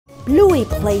Bluey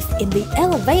plays in the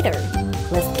elevator.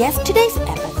 Let's guess today's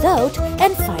episode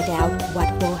and find out what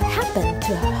will happen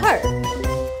to her.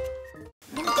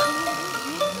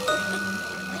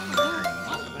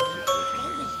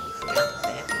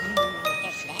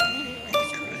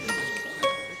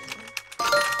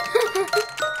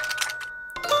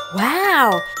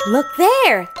 Wow, look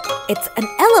there! It's an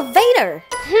elevator!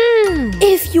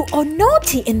 If you are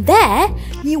naughty in there,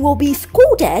 you will be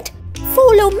scolded.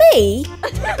 Follow me!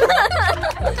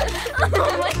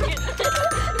 Oh my goodness.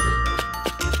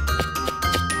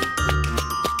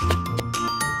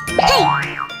 Hey!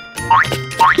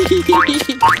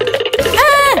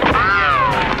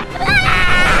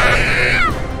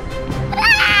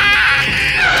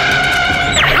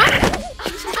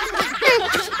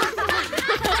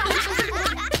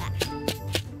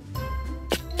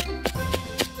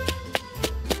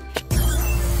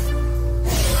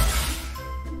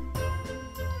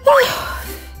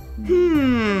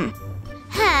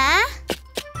 Huh?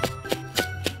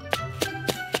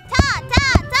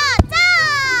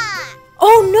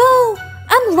 Oh no!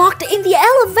 I'm locked in the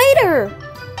elevator!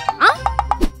 Huh?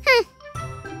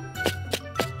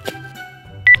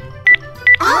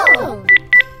 Oh!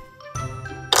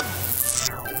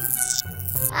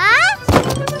 Huh?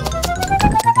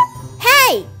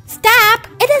 Hey! Stop!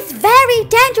 It is very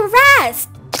dangerous!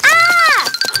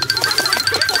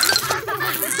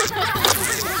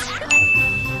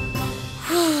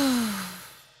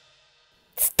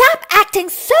 Stop acting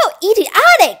so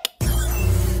idiotic!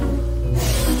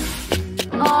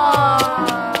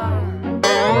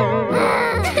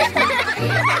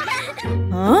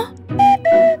 Huh?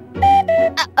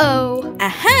 Uh-oh.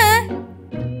 Uh-huh.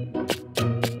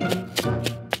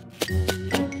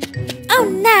 Oh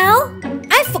no!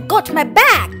 I forgot my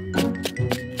bag!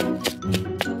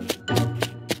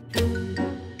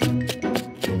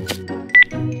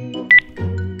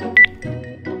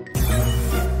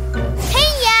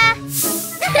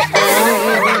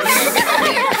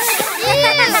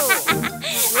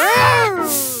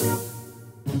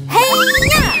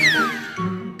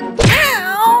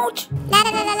 Ouch!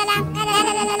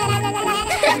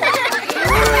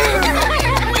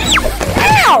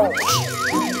 Ouch!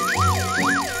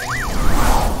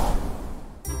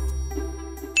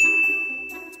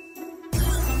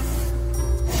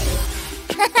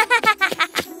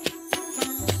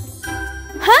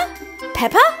 Huh?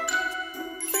 Peppa?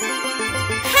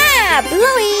 Ha!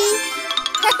 Bluey!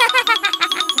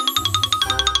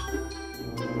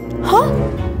 Huh?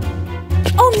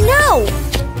 Oh no!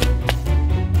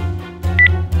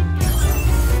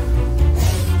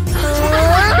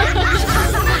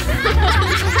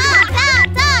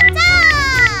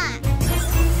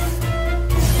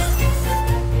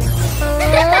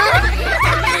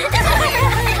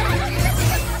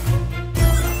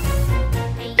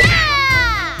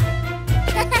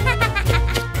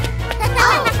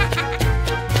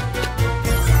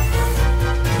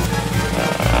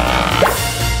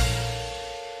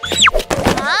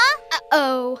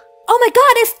 Oh my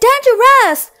god, it's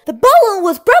dangerous! The balloon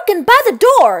was broken by the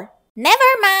door!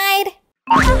 Never mind!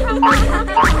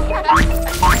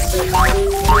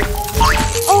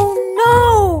 Oh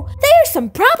no! There's some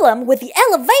problem with the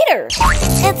elevator!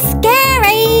 It's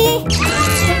scary!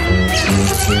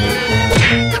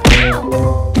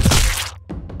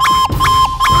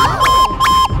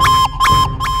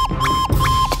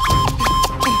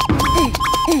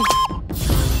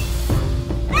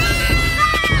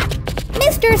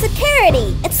 Mr.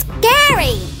 Security, it's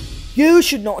scary! You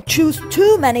should not choose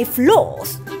too many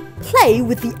floors. Play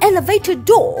with the elevator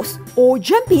doors or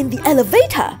jump in the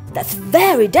elevator. That's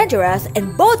very dangerous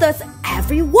and bothers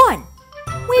everyone.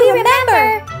 We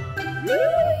remember!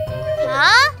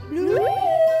 Huh? Bluey!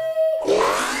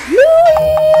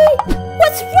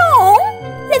 What's wrong?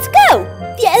 Let's go!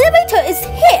 The elevator is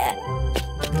here!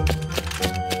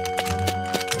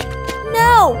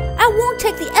 No, I won't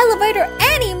take the elevator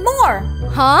anymore!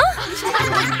 Huh?